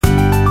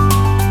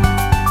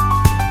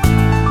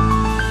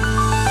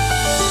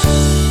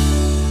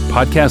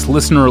Podcast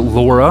listener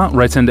Laura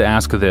writes in to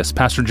ask this.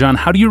 Pastor John,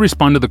 how do you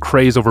respond to the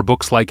craze over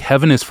books like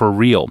Heaven is for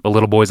Real, the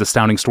little boy's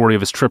astounding story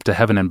of his trip to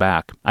heaven and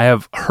back? I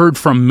have heard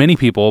from many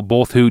people,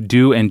 both who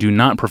do and do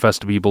not profess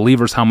to be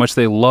believers, how much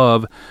they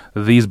love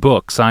these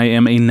books. I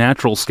am a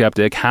natural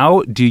skeptic.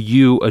 How do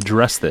you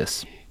address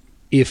this?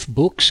 If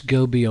books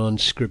go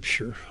beyond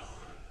Scripture,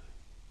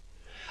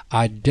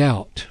 I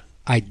doubt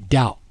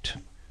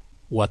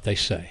what they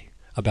say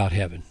about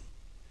heaven.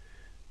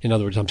 In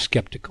other words, I'm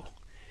skeptical.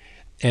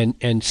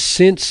 And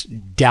since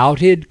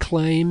doubted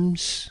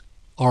claims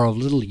are of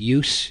little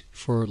use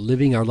for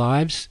living our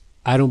lives,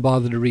 I don't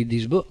bother to read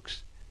these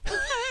books.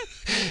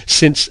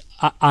 Since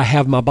I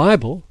have my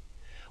Bible,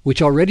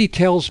 which already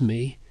tells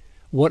me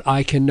what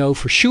I can know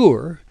for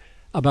sure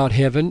about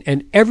heaven,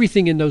 and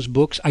everything in those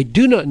books I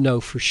do not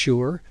know for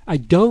sure. I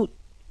don't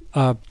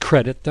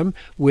credit them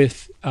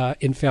with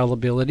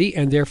infallibility,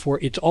 and therefore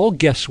it's all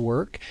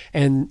guesswork,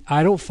 and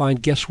I don't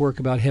find guesswork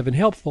about heaven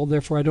helpful,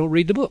 therefore I don't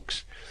read the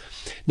books.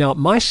 Now,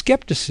 my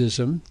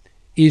skepticism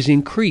is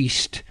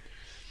increased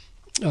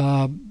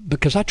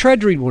because I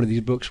tried to read one of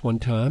these books one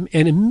time,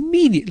 and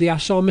immediately I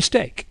saw a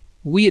mistake.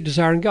 We at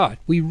Desiring God,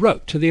 we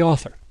wrote to the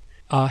author.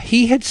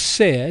 He had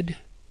said,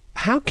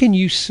 how can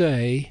you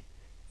say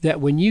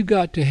that when you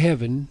got to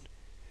heaven,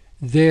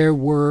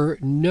 there's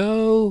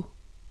no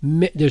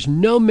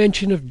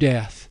mention of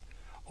death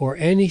or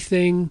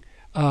anything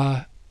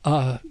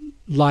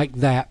like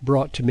that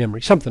brought to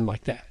memory, something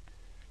like that.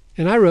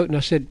 And I wrote and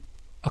I said,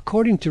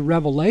 according to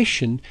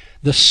Revelation,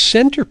 the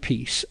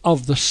centerpiece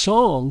of the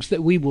songs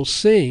that we will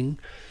sing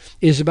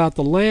is about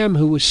the Lamb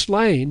who was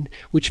slain,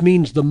 which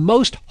means the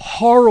most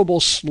horrible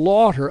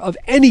slaughter of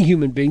any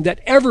human being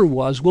that ever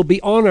was will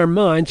be on our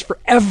minds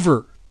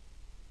forever.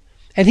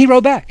 And he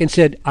wrote back and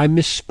said, I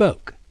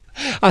misspoke.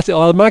 I said,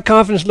 well, my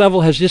confidence level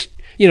has just,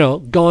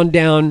 gone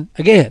down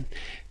again.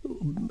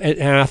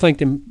 And I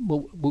thanked him,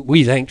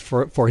 we thanked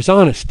for his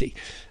honesty.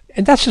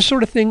 And that's the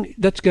sort of thing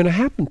that's going to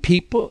happen.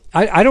 People,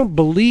 I don't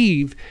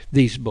believe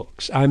these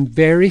books. I'm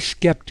very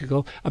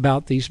skeptical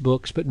about these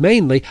books, but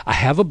mainly I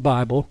have a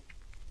Bible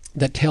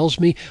that tells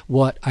me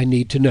what I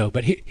need to know.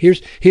 But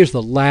here's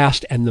the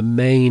last and the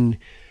main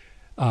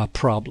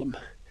problem.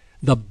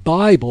 The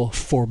Bible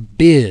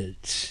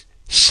forbids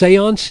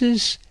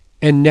seances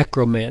and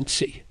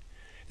necromancy.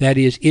 That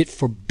is, it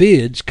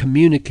forbids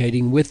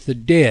communicating with the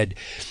dead.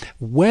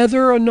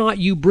 Whether or not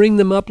you bring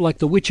them up like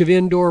the witch of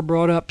Endor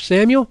brought up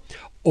Samuel,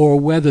 or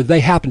whether they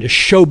happen to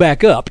show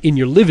back up in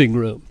your living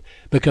room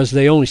because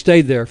they only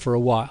stayed there for a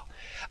while.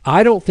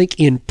 I don't think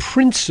in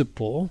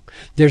principle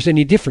there's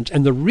any difference.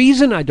 And the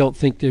reason I don't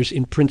think there's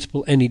in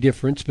principle any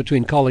difference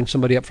between calling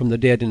somebody up from the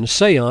dead in a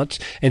seance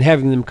and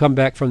having them come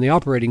back from the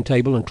operating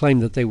table and claim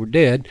that they were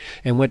dead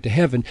and went to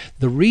heaven,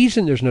 the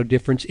reason there's no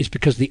difference is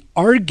because the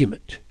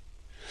argument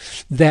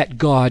that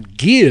God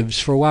gives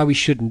for why we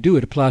shouldn't do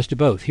it applies to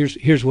both.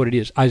 Here's what it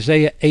is.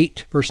 Isaiah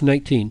 8, verse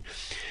 19.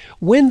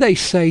 When they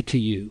say to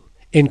you,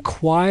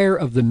 inquire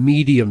of the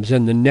mediums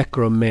and the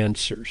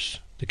necromancers,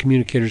 the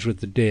communicators with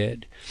the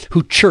dead,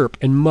 who chirp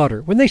and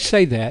mutter. When they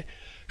say that,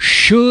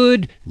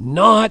 should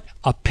not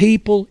a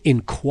people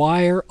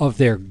inquire of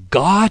their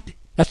God?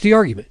 That's the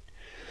argument.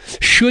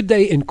 Should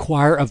they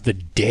inquire of the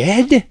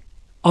dead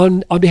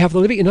on behalf of the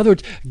living? In other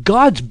words,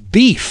 God's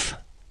beef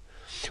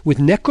with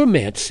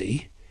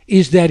necromancy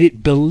is that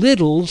it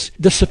belittles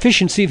the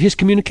sufficiency of his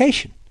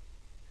communication.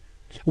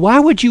 Why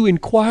would you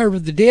inquire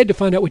of the dead to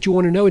find out what you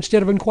want to know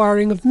instead of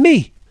inquiring of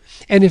me?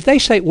 And if they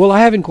say, well, I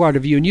have inquired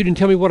of you and you didn't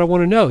tell me what I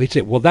want to know, he'd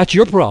say, well, that's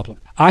your problem.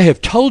 I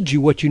have told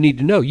you what you need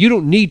to know. You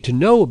don't need to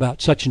know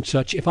about such and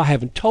such if I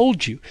haven't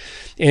told you.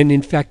 And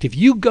in fact, if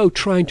you go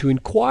trying to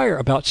inquire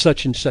about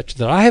such and such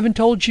that I haven't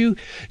told you,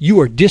 you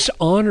are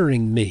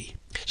dishonoring me.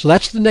 So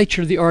that's the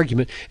nature of the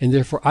argument, and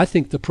therefore I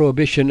think the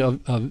prohibition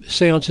of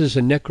seances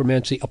and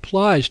necromancy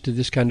applies to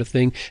this kind of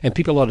thing, and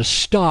people ought to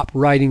stop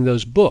writing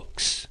those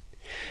books.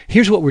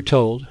 Here's what we're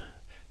told,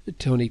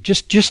 Tony,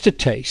 just a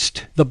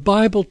taste. The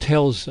Bible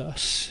tells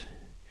us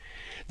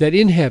that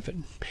in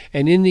heaven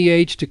and in the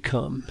age to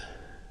come,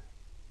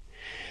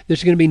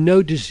 there's going to be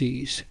no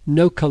disease,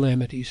 no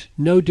calamities,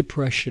 no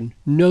depression,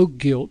 no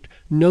guilt,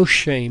 no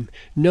shame,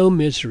 no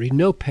misery,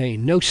 no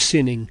pain, no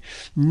sinning,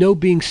 no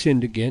being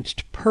sinned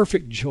against,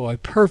 perfect joy,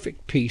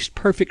 perfect peace,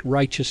 perfect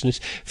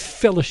righteousness,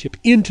 fellowship,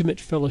 intimate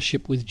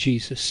fellowship with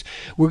Jesus.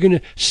 We're going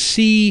to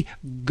see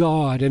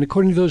God, and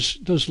according to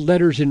those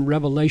letters in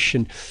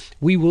Revelation,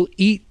 we will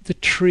eat the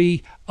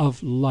tree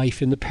of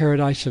life in the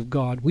paradise of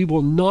God. We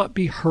will not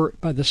be hurt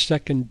by the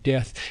second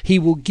death. He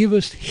will give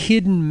us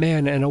hidden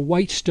manna and a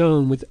white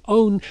stone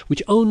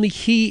which only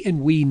he and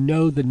we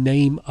know the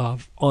name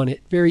of on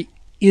it. Very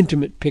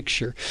intimate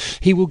picture.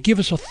 He will give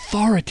us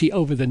authority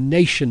over the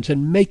nations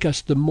and make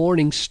us the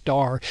morning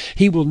star.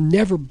 He will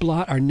never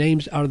blot our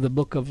names out of the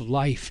book of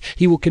life.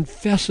 He will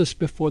confess us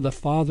before the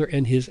Father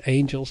and his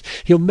angels.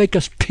 He'll make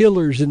us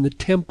pillars in the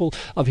temple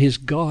of his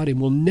God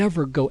and will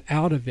never go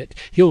out of it.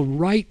 He'll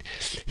write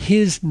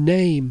his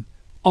name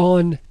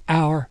on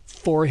our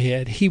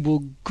forehead. He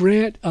will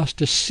grant us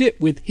to sit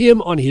with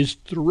him on his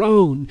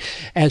throne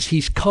as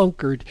he's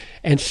conquered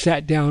and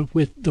sat down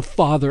with the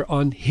Father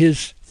on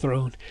his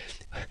throne.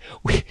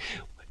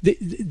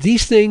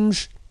 These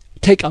things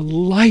take a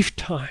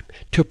lifetime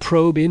to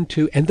probe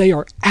into, and they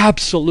are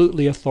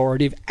absolutely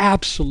authoritative,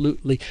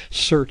 absolutely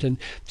certain.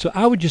 So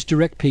I would just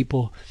direct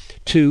people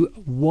to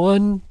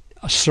one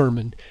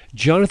sermon,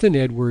 Jonathan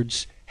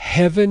Edwards,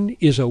 Heaven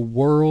is a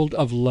World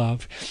of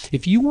Love.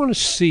 If you want to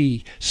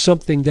see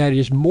something that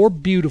is more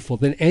beautiful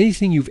than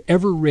anything you've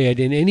ever read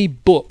in any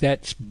book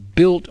that's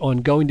built on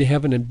going to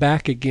heaven and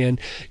back again,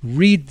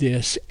 read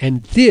this,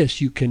 and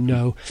this you can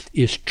know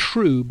is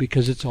true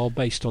because it's all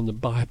based on the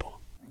Bible.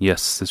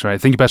 Yes, that's right.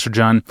 Thank you, Pastor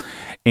John.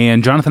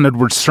 And Jonathan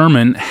Edwards'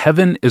 sermon,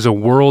 Heaven is a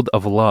World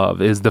of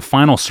Love, is the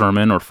final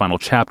sermon or final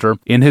chapter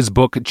in his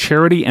book,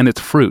 Charity and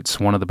Its Fruits.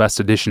 One of the best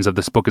editions of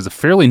this book is a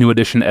fairly new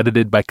edition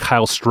edited by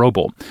Kyle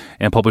Strobel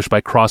and published by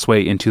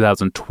Crossway in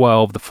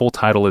 2012. The full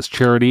title is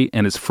Charity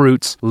and Its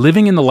Fruits,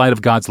 Living in the Light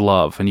of God's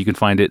Love, and you can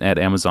find it at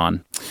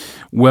Amazon.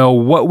 Well,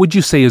 what would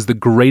you say is the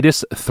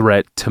greatest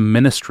threat to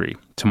ministry?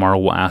 Tomorrow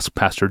we'll ask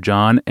Pastor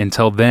John.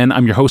 Until then,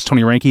 I'm your host,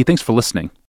 Tony Reinke. Thanks for listening.